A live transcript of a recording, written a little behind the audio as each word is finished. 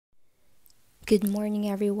Good morning,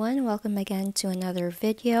 everyone. Welcome again to another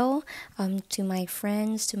video. To my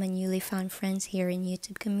friends, to my newly found friends here in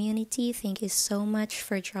YouTube community, thank you so much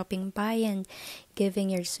for dropping by and giving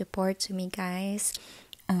your support to me, guys.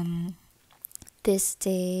 This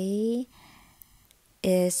day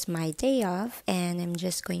is my day off, and I'm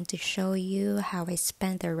just going to show you how I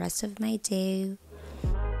spent the rest of my day.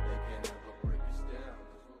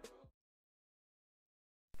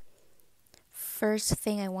 First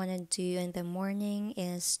thing I want to do in the morning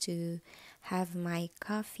is to have my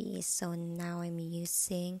coffee. So now I'm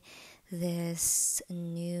using this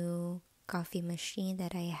new coffee machine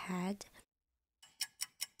that I had.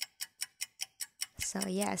 So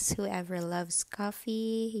yes, whoever loves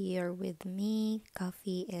coffee, you're with me.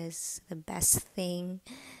 Coffee is the best thing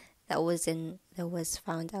that was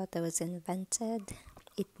found out, that was invented.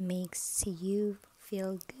 It makes you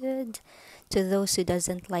feel good. To those who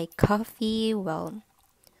doesn't like coffee, well,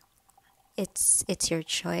 it's your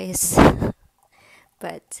choice.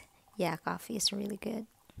 But yeah, coffee is really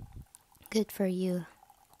good for you.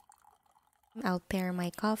 I'll pair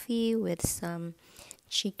my coffee with some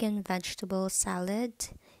chicken vegetable salad.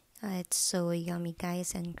 It's so yummy,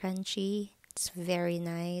 guys, and crunchy. It's very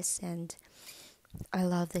nice, and I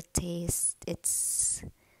love the taste. It's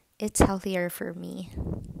healthier for me.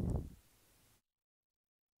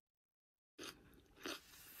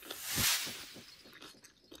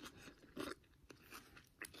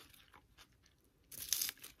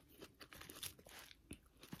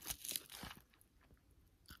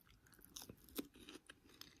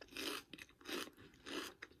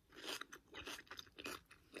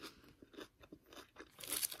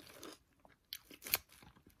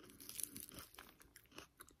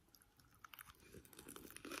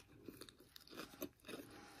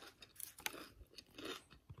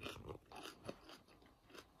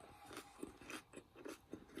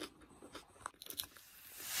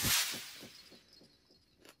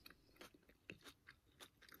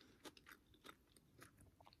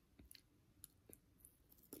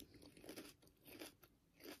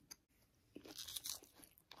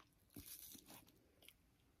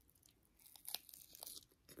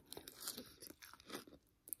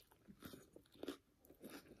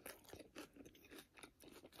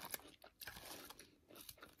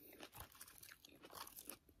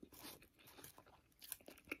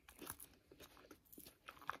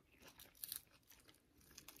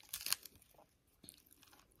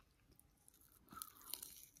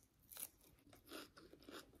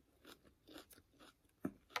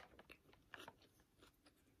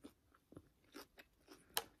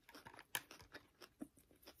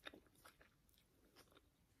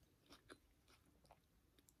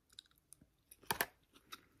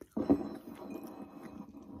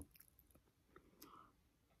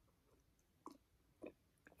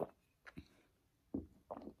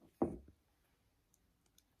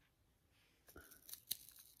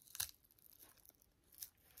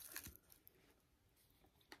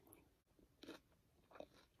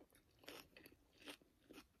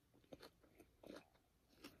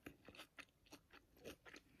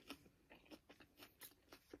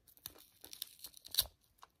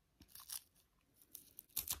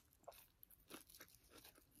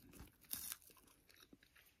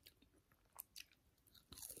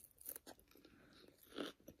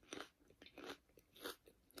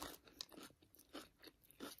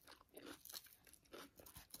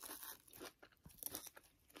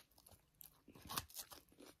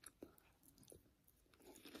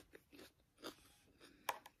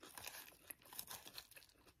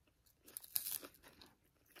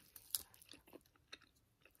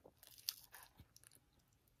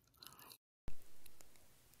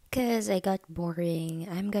 Cause I got boring,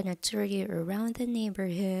 I'm gonna tour you around the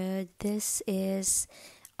neighborhood. This is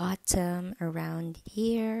autumn around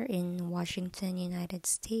here in Washington, United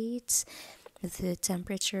States. The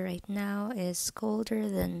temperature right now is colder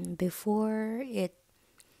than before. It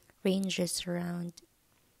ranges around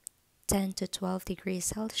 10 to 12 degrees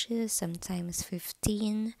Celsius, sometimes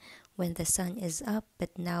 15 when the sun is up.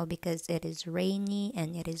 But now, because it is rainy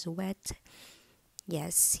and it is wet,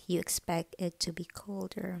 yes, you expect it to be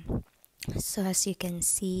colder. So as you can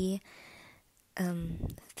see,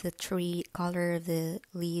 the tree color of the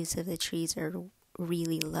leaves of the trees are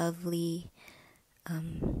really lovely,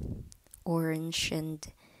 orange and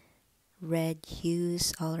red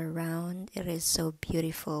hues all around. It is so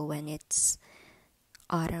beautiful when it's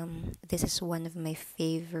autumn. This is one of my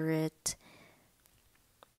favorite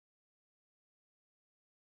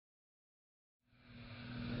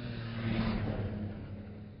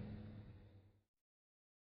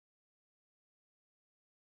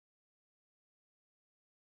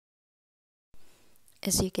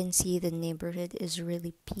As you can see, the neighborhood is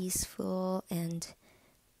really peaceful and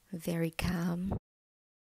very calm.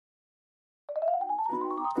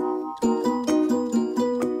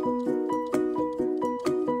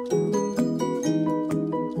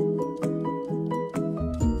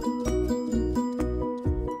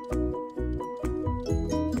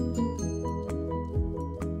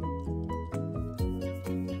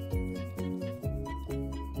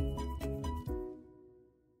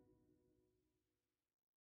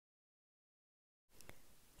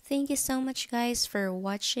 Thank you so much, guys, for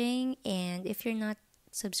watching. And if you're not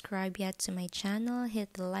subscribed yet to my channel,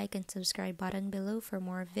 hit the like and subscribe button below for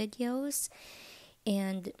more videos.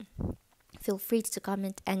 And feel free to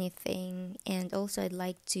comment anything. And also, I'd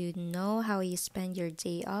like to know how you spend your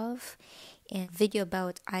day off. And video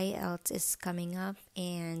about IELTS is coming up,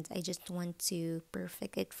 and I just want to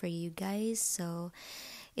perfect it for you guys. So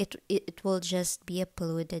it will just be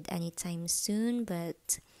uploaded anytime soon,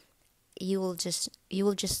 but you will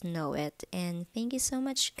just know it. And thank you so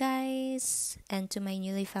much, guys, and to my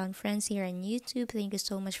newly found friends here on YouTube, thank you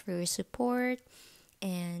so much for your support,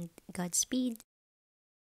 and Godspeed.